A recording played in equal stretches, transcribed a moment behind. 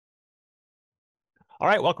All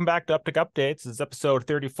right, welcome back to Uptick Updates. This is episode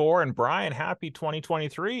 34. And Brian, happy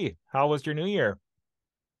 2023. How was your new year?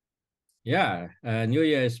 Yeah, New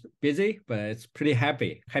Year is busy, but it's pretty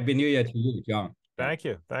happy. Happy New Year to you, John. Yeah. Thank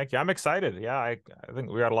you. Thank you. I'm excited. Yeah, I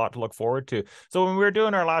think we got a lot to look forward to. So when we were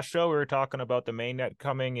doing our last show, we were talking about the mainnet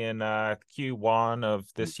coming in Q1 of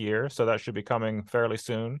this year. So that should be coming fairly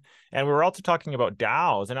soon. And we were also talking about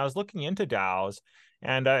DAOs, and I was looking into DAOs,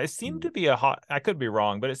 and it seemed to be I could be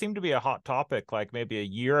wrong, but it seemed to be a hot topic like maybe a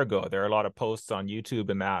year ago. There are a lot of posts on YouTube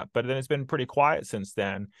and that, but then it's been pretty quiet since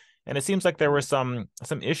then. And it seems like there were some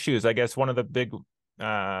issues. I guess one of the big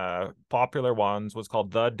popular ones was called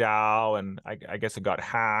the DAO, and I guess it got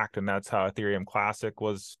hacked, and that's how Ethereum Classic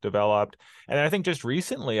was developed. And I think just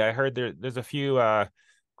recently I heard there's a few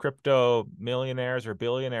crypto millionaires or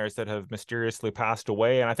billionaires that have mysteriously passed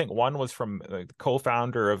away, and I think one was from the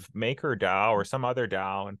co-founder of MakerDAO or some other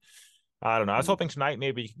DAO. And I don't know. I was hoping tonight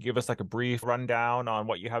maybe you could give us like a brief rundown on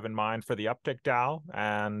what you have in mind for the Uptick DAO.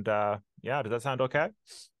 And yeah, does that sound okay?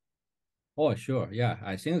 Oh, sure. Yeah,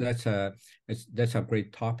 I think that's a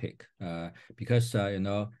great topic because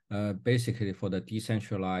basically for the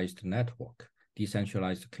decentralized network,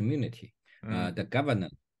 decentralized community, the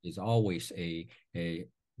governance is always a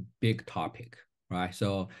big topic, right?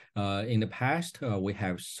 So in the past, we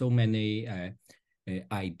have so many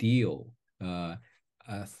ideal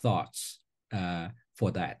thoughts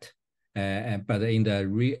for that, but in the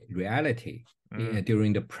reality,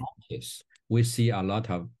 during the practice, we see a lot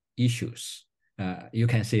of issues. You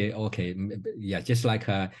can say, okay, yeah, just like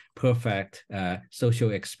a perfect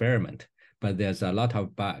social experiment, but there's a lot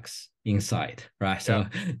of bugs inside, right? So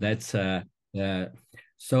that's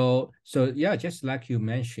so yeah, just like you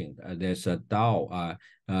mentioned, there's a DAO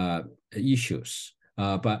issues,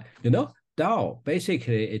 but DAO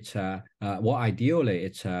basically it's well, ideally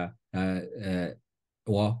it's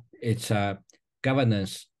it's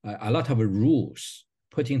governance, a lot of rules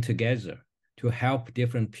putting together to help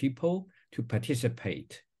different people to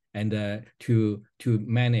participate and to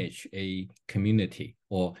manage a community,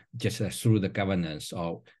 or just through the governance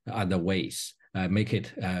or other ways, make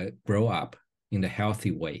it grow up in a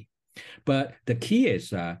healthy way. But the key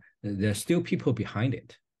is there's still people behind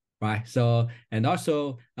it, right? So, and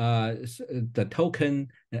also the token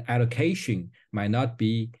allocation might not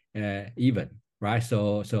be even, right?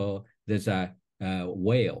 So there's a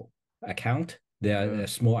whale account, there are a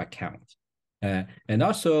small account. And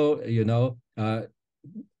also,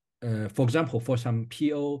 for example, for some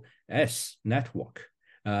POS network,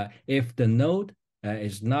 if the node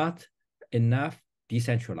is not enough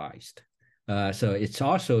decentralized, so it's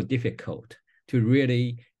also difficult to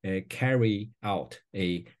really carry out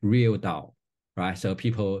a real DAO, right? So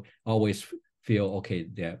people always feel, okay,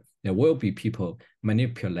 there will be people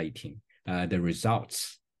manipulating the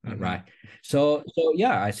results, right? So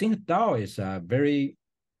yeah, I think DAO is a very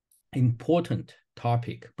important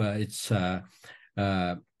topic, but it's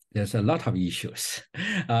there's a lot of issues.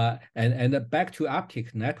 And back to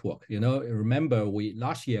Uptick network, remember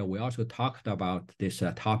last year we also talked about this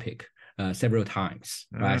topic several times,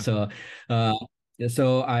 right? So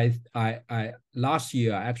I last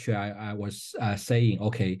year actually I was saying,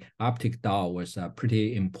 okay, Uptick DAO was a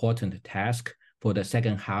pretty important task for the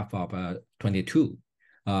second half of 22.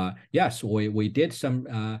 Yes, we did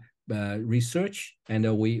some research,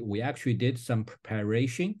 and we actually did some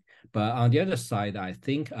preparation. But on the other side, I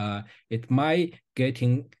think it might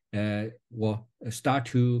start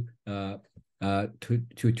to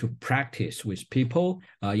practice with people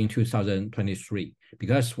in 2023.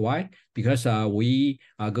 Because why? Because we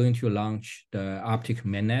are going to launch the Uptick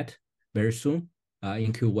mainnet very soon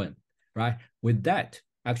in Q1, right? With that,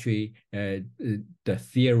 actually, the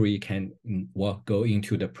theory can go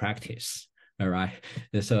into the practice. All right.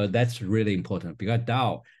 So that's really important because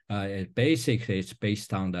DAO basically it's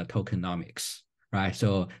based on the tokenomics, right?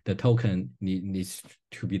 So the token needs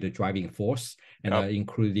to be the driving force, and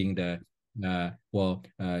including the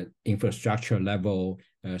infrastructure level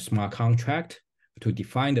smart contract to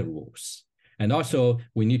define the rules. And also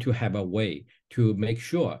we need to have a way to make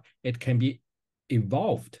sure it can be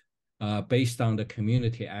evolved based on the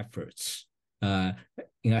community efforts in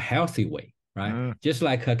a healthy way. Right, just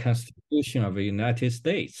like a Constitution of the United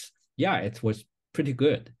States, yeah, it was pretty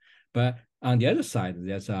good. But on the other side,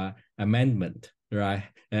 there's an amendment, right?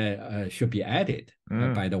 Should be added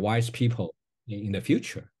by the wise people in the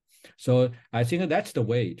future. So I think that's the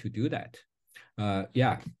way to do that.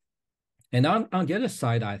 Yeah, and on the other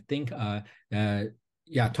side, I think,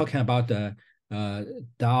 talking about the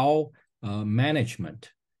DAO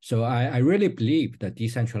management. So I really believe that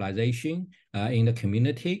decentralization in the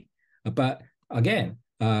community. But again,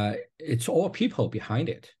 it's all people behind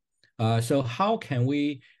it. So how can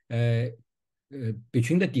we,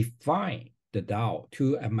 between the define the DAO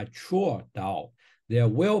to a mature DAO, there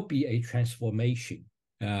will be a transformation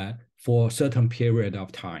for a certain period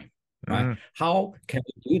of time, right? How can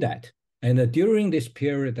we do that? And during this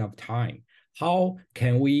period of time, how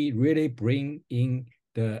can we really bring in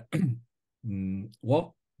the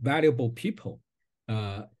valuable people,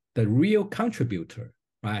 the real contributor,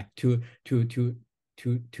 right? To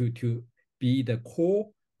be the core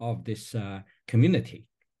of this community.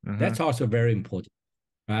 That's also very important,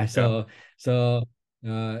 right? So so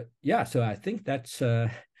I think that's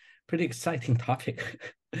a pretty exciting topic.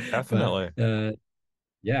 Definitely. But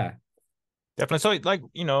yeah. Definitely. So, like,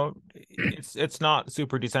 it's not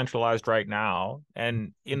super decentralized right now,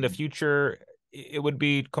 and in the future, it would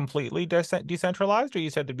be completely decentralized. Or you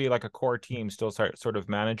said there'd be like a core team still sort of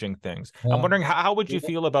managing things. I'm wondering how would you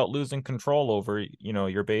feel about losing control over,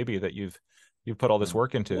 your baby that you've put all this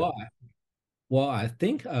work into? Well, I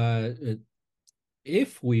think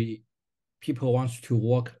if people want to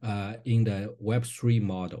work in the Web3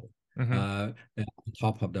 model, on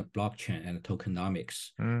top of the blockchain and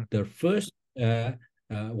tokenomics, the first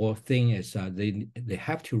thing is they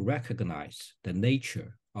have to recognize the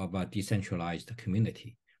nature of a decentralized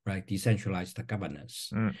community, right? Decentralized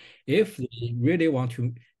governance. If they really want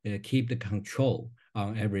to keep the control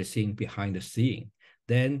on everything behind the scene,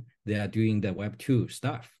 then they are doing the Web2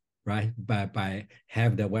 stuff, right? By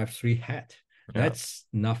have the Web3 hat. That's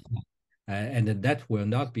not fun. And that will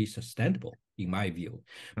not be sustainable, in my view.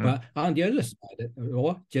 But on the other side,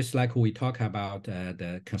 or just like we talk about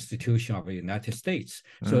the Constitution of the United States,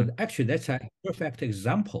 so actually that's a perfect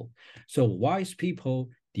example. So wise people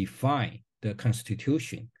define the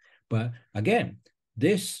Constitution, but again,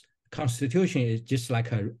 this Constitution is just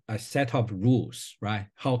like a set of rules, right?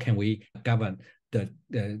 How can we govern the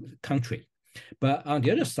country? But on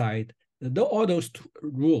the other side, all those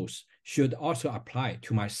rules should also apply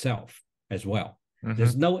to myself as well.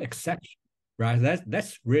 There's no exception, right?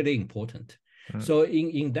 That's really important. So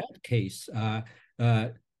in that case,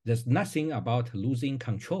 there's nothing about losing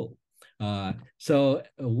control. So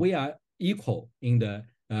we are equal in the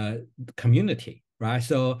community, right?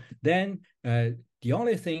 So then the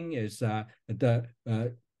only thing is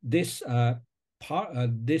this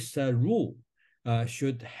rule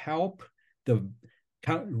should help the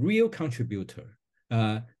real contributor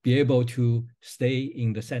be able to stay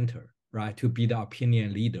in the center, right? To be the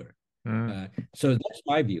opinion leader. So that's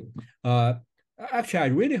my view. Actually, I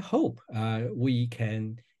really hope we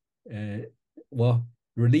can,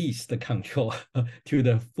 release the control to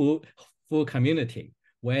the full community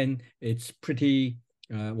when it's pretty,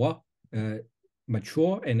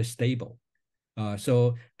 mature and stable.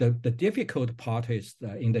 So the difficult part is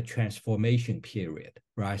in the transformation period,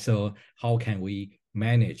 right? So how can we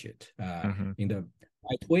manage it in the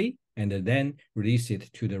right way and then release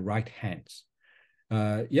it to the right hands?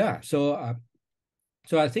 So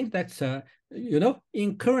I think that's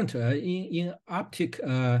in current in Uptick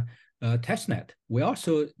testnet, we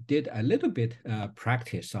also did a little bit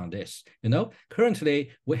practice on this. Currently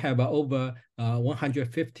we have over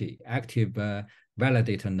 150 active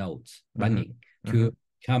validator nodes running to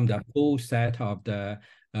become the full set of the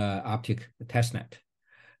Uptick testnet.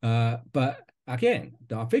 But again,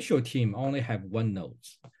 the official team only have one node.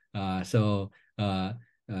 So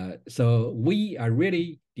we are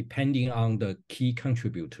really depending on the key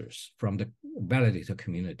contributors from the validator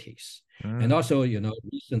communities. And also,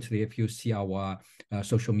 recently, if you see our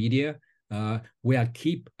social media, we are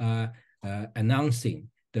keep announcing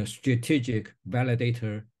the strategic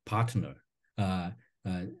validator partner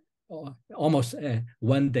almost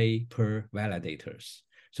 1 day per validators.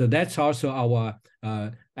 So that's also our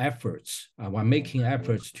efforts. We're making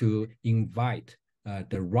efforts to invite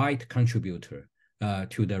the right contributor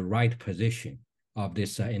to the right position of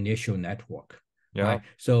this initial network. Right?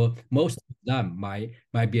 So most of them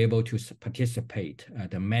might be able to participate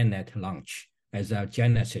at the mainnet launch as a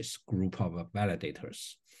genesis group of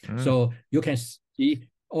validators. So you can see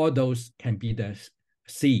all those can be the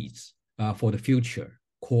seeds for the future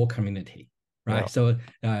core community, right? So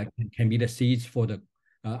can be the seeds for the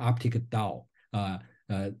Uptick DAO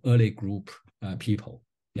early group people.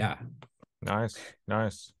 Yeah. Nice.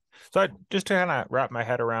 So just to kind of wrap my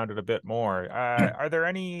head around it a bit more, are there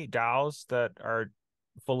any DAOs that are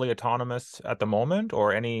fully autonomous at the moment,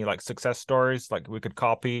 or any like success stories like we could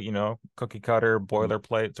copy, cookie cutter,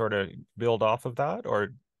 boilerplate, sort of build off of that, or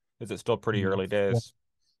is it still pretty early days?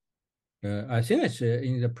 I think it's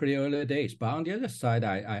in the pretty early days, but on the other side,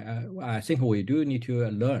 I think we do need to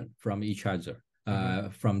learn from each other.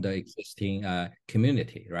 from the existing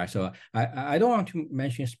community, right? So I don't want to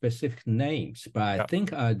mention specific names, but I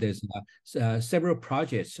think there's several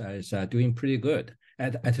projects is doing pretty good.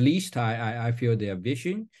 At least I feel their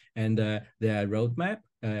vision and their roadmap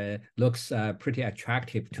looks pretty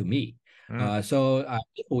attractive to me. So I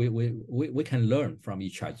think we can learn from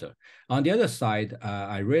each other. On the other side,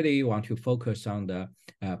 I really want to focus on the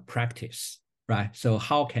practice, right? So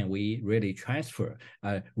how can we really transfer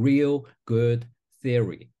a real good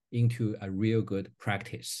theory into a real good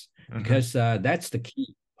practice? Because that's the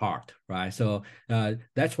key part, right? So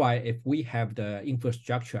that's why if we have the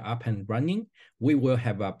infrastructure up and running, we will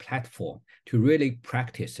have a platform to really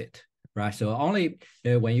practice it, right? So only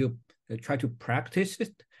when you try to practice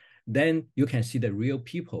it, then you can see the real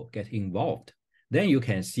people get involved. Then you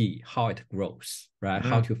can see how it grows, right?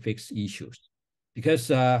 How to fix issues. Because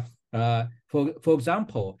for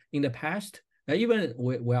example, in the past, even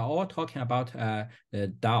we're all talking about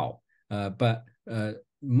DAO, but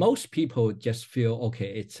most people just feel,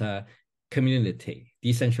 okay, it's a community,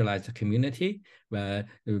 decentralized community,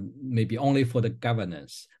 maybe only for the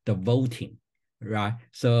governance, the voting, right?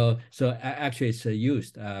 So actually it's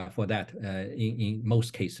used for that in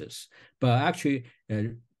most cases. But actually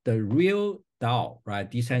the real DAO, right,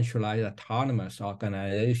 decentralized autonomous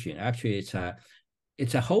organization, actually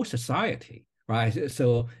it's a whole society, right?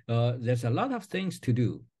 So there's a lot of things to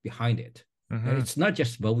do behind it. It's not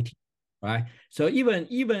just voting, right? So even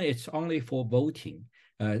it's only for voting,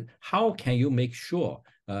 how can you make sure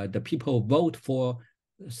the people vote for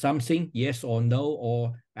something, yes or no,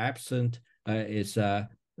 or absent, is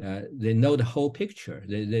they know the whole picture.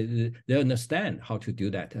 They understand how to do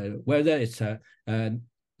that, whether it's a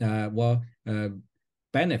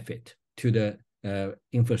benefit to the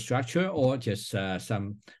infrastructure or just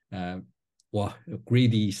some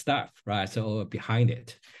greedy stuff, right? So behind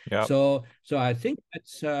it. So I think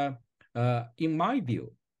that's in my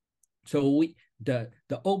view. So the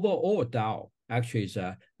overall DAO actually is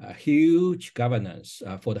a huge governance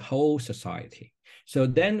for the whole society. So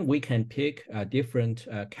then we can pick different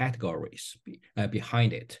categories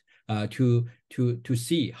behind it to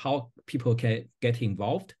see how people can get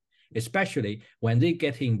involved, especially when they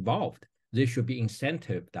get involved, they should be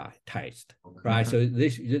incentivized, right? So they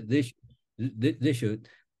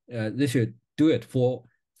should do it for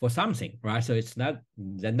something, right? So it's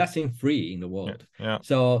there's nothing free in the world.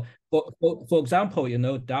 So for example,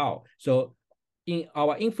 DAO. So in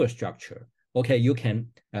our infrastructure, okay, you can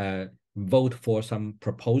vote for some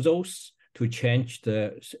proposals to change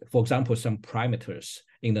for example, some parameters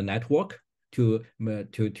in the network to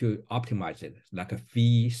optimize it, like a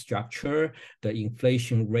fee structure, the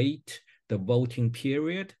inflation rate, the voting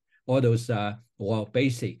period, all those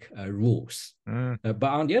basic rules. But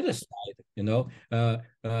on the other side,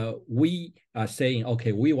 we are saying,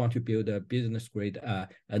 okay, we want to build a business grade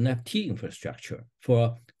NFT infrastructure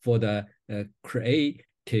for the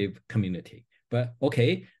creative community. But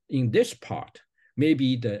okay, in this part,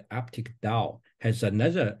 maybe the Uptick DAO has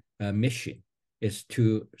another mission, is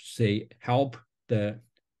to say help the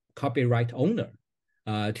copyright owner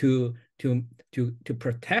to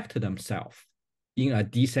protect themselves in a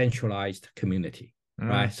decentralized community,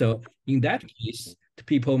 right? So in that case,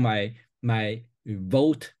 people might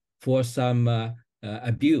vote for some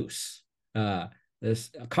abuse,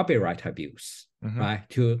 copyright abuse, right?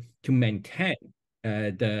 To maintain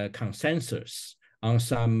the consensus on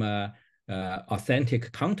some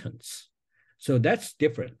authentic contents. So that's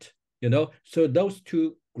different, So those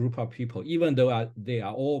two group of people, even though they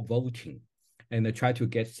are all voting and they try to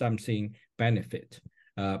get something benefit,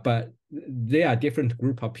 but they are different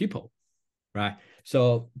group of people, right?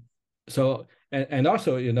 So and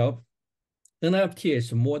also, NFT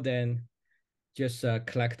is more than just a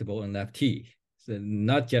collectible NFT. So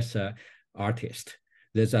not just an artist.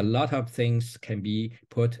 There's a lot of things can be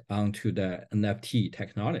put onto the NFT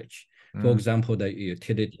technology. For example, the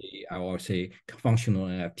utility, or say functional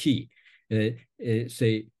NFT.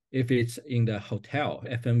 Say if it's in the hotel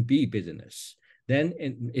F&B business, then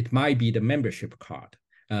it might be the membership card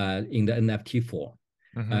in the NFT form,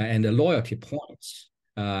 and the loyalty points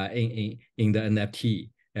in the NFT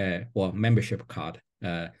or membership card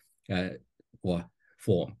or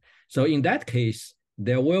form. So in that case,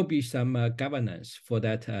 there will be some governance for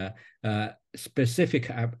that specific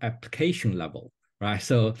application level, right?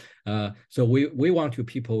 So we want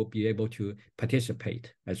people be able to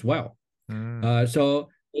participate as well. So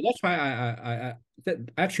that's why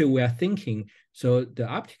actually we are thinking. So the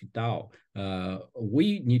Uptick DAO,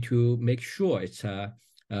 we need to make sure it's a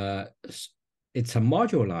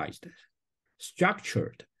modularized,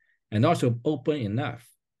 structured, and also open enough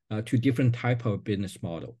to different type of business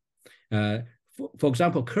model. For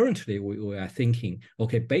example, currently we are thinking,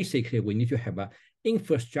 okay, basically we need to have an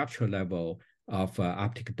infrastructure level of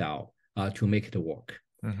Uptick DAO to make it work.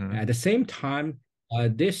 At the same time,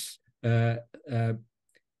 this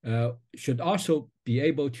should also be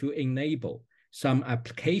able to enable some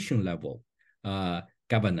application level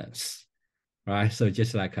governance, right? So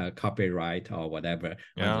just like a copyright or whatever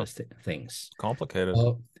other things. Complicated.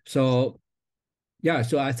 So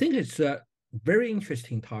I think it's a very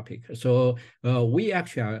interesting topic. So we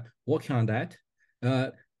actually are working on that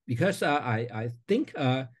because I think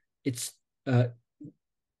it's.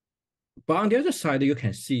 But on the other side, you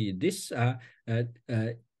can see this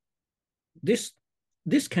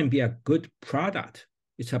this can be a good product.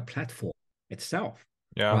 It's a platform itself,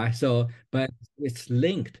 right? So, but it's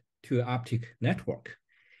linked to Uptick network.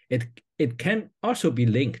 It can also be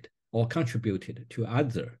linked or contributed to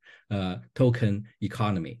other token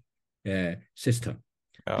economy system,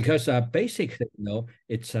 because basically,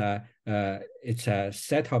 it's a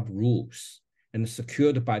set of rules and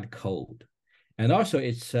secured by the code. And also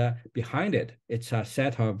it's behind it, it's a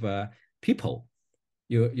set of people.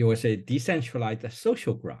 You will say decentralized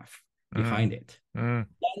social graph behind it. Then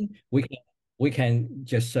we can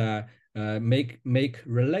just make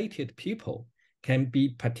related people can be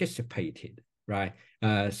participated, right,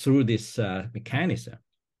 through this mechanism.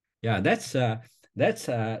 Yeah, that's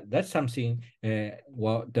something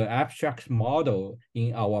well, the abstract model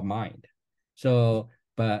in our mind. So,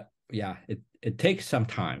 but yeah, it takes some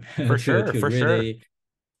time for sure,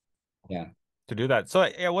 yeah, to do that. So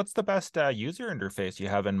yeah, what's the best user interface you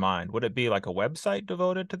have in mind? Would it be like a website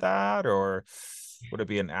devoted to that, or would it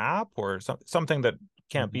be an app, or something that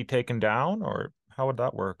can't be taken down, or how would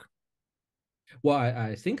that work? Well,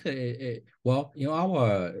 I think well,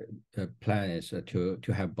 our plan is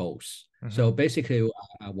to have both. So basically,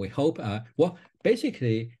 we hope. Well,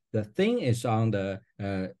 basically, the thing is on the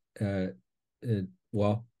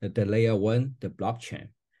well, the layer one, the blockchain,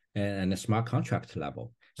 and the smart contract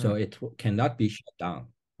level. So it cannot be shut down,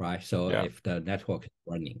 right? So if the network is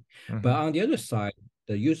running, but on the other side,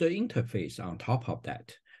 the user interface on top of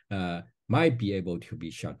that might be able to be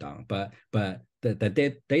shut down, but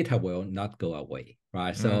the data will not go away,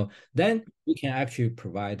 right? So then we can actually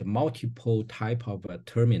provide multiple type of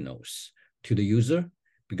terminals to the user,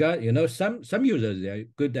 because some users, they're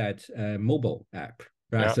good at mobile app,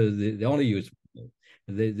 right? So they only use,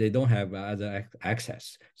 they don't have other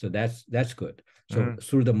access, so that's good. So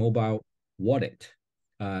through the mobile wallet,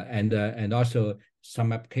 and also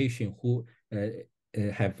some application who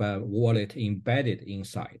have a wallet embedded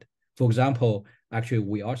inside. For example, actually,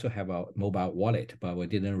 we also have a mobile wallet, but we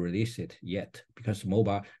didn't release it yet because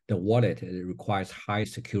the wallet requires high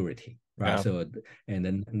security, right? So, and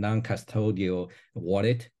the non-custodial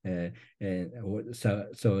wallet, and so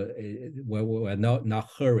we're not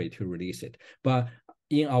hurry to release it. But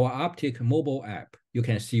in our Uptick mobile app, you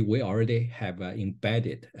can see we already have an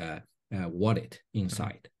embedded wallet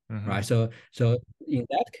inside, right? So in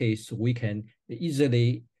that case, we can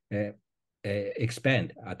easily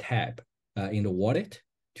expand a tab in the wallet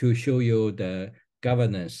to show you the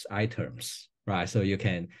governance items, right? So you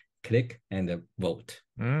can click and vote.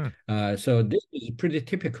 So this is pretty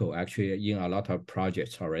typical actually in a lot of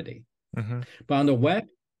projects already. But on the web,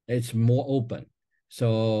 it's more open.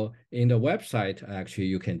 So in the website, actually,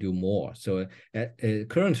 you can do more. So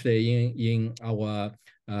currently in our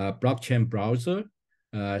blockchain browser,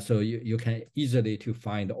 so you can easily to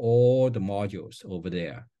find all the modules over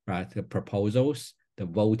there, right? The proposals, the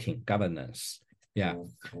voting, governance. Yeah.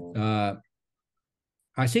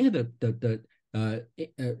 I think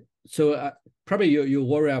so probably you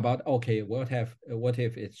worry about, okay, what if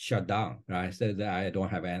it's shut down, right? So that I don't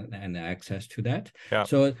have any access to that.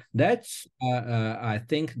 So that's I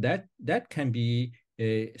think that can be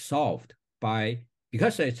solved by,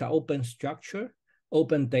 because it's an open structure,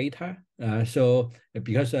 open data. So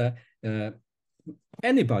because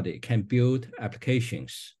anybody can build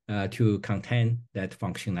applications to contain that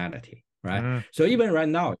functionality, right? So even right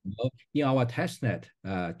now, in our testnet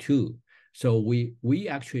tool, so we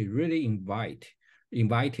actually really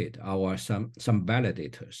invited our some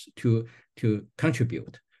validators to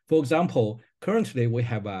contribute. For example, currently we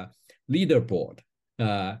have a leaderboard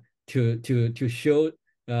to show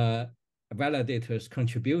validators'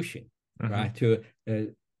 contribution, right?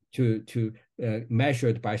 To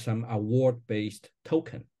measured by some award-based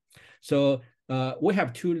token. So we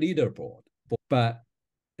have 2 leaderboards, but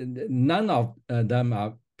none of them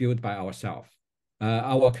are built by ourselves.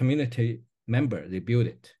 Our community member, they build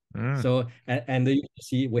it. So, and you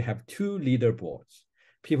see we have 2 leaderboards.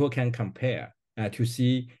 People can compare to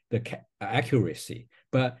see the accuracy.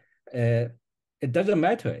 But it doesn't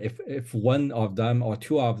matter if one of them or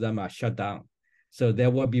two of them are shut down. So there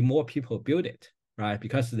will be more people build it, right?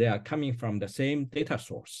 Because they are coming from the same data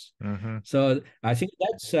source. So I think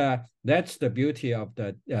that's the beauty of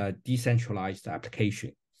the decentralized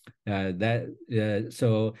application.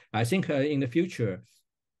 So I think in the future,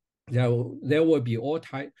 there will be all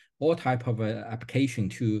type of application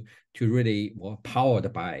to really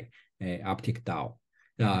powered by Uptick DAO.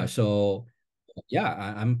 So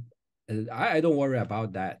yeah, I don't worry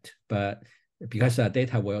about that, but because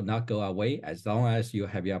data will not go away as long as you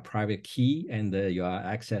have your private key and your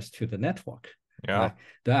access to the network. Yeah.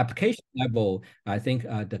 The application level, I think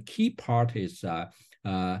the key part is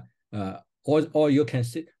or you can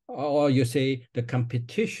see, or you say the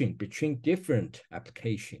competition between different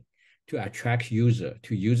applications to attract user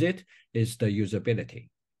to use it is the usability,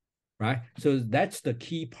 right? So that's the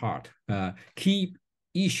key part, key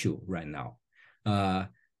issue right now.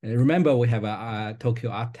 Remember, we have a Tokyo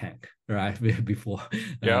Art Tank, right? Before,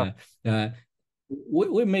 yeah,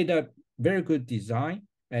 we made a very good design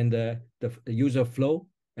and the user flow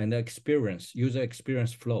and the user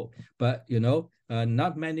experience flow, but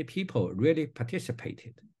not many people really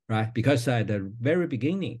participated, right? Because at the very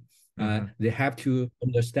beginning, they have to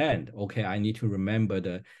understand. Okay, I need to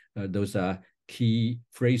remember those key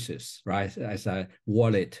phrases, right? As a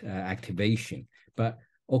wallet activation, but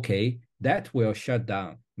okay, that will shut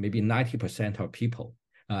down maybe 90% of people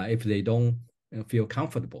if they don't feel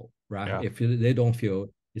comfortable, right? Yeah. If they don't feel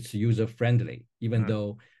it's user friendly, even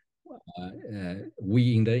though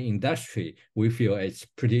we in the industry, we feel it's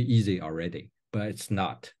pretty easy already, but it's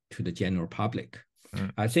not to the general public.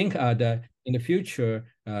 I think in the future,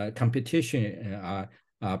 competition are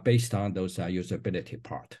based on those usability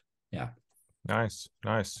part. Yeah. Nice.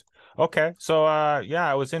 Okay, so yeah,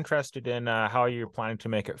 I was interested in how you're planning to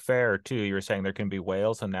make it fair too. You were saying there can be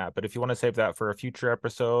whales in that, but if you want to save that for a future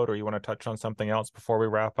episode, or you want to touch on something else before we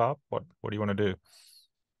wrap up, what do you want to do?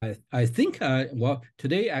 I think well,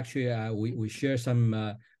 today actually we share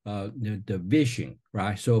some the vision,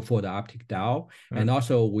 right? So for the Uptick DAO, and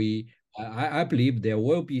also I believe there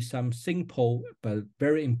will be some simple but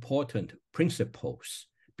very important principles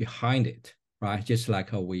behind it, right? Just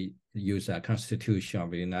like we use a Constitution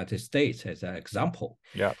of the United States as an example.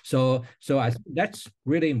 Yeah. So I think that's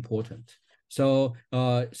really important. So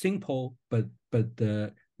simple but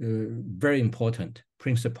very important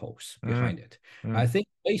principles behind it. I think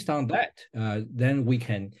based on that, then we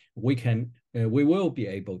will be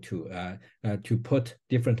able to put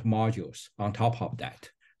different modules on top of that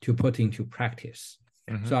to put into practice.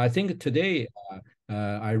 So I think today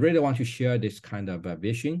I really want to share this kind of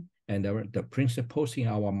vision and the principles in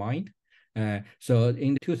our mind. So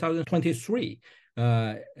in 2023,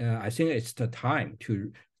 I think it's the time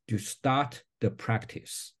to start the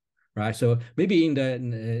practice. Right, so maybe in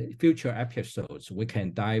the future episodes we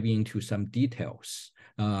can dive into some details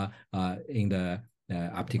in the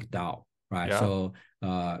Uptick DAO, right? Yeah. So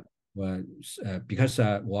because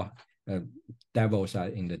devils are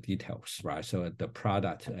in the details, right? So the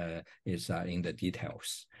product is in the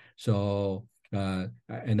details. So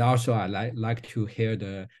and also I like to hear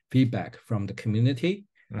the feedback from the community.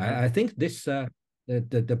 I think this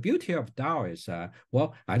the beauty of DAO is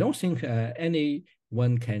well, I don't think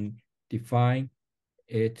anyone can define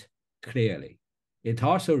it clearly. It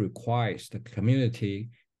also requires the community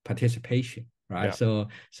participation, right? Yeah.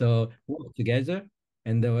 So work together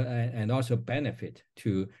and also benefit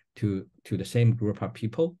to the same group of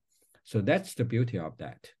people. So that's the beauty of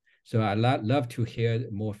that. So I love to hear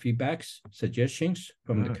more feedbacks, suggestions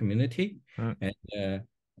from the community, and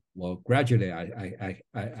well, gradually,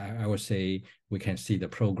 I would say we can see the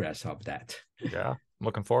progress of that. Yeah,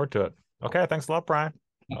 looking forward to it. Okay, thanks a lot, Brian.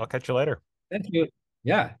 I'll catch you later. Thank you.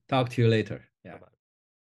 Yeah, talk to you later. Yeah. Bye-bye.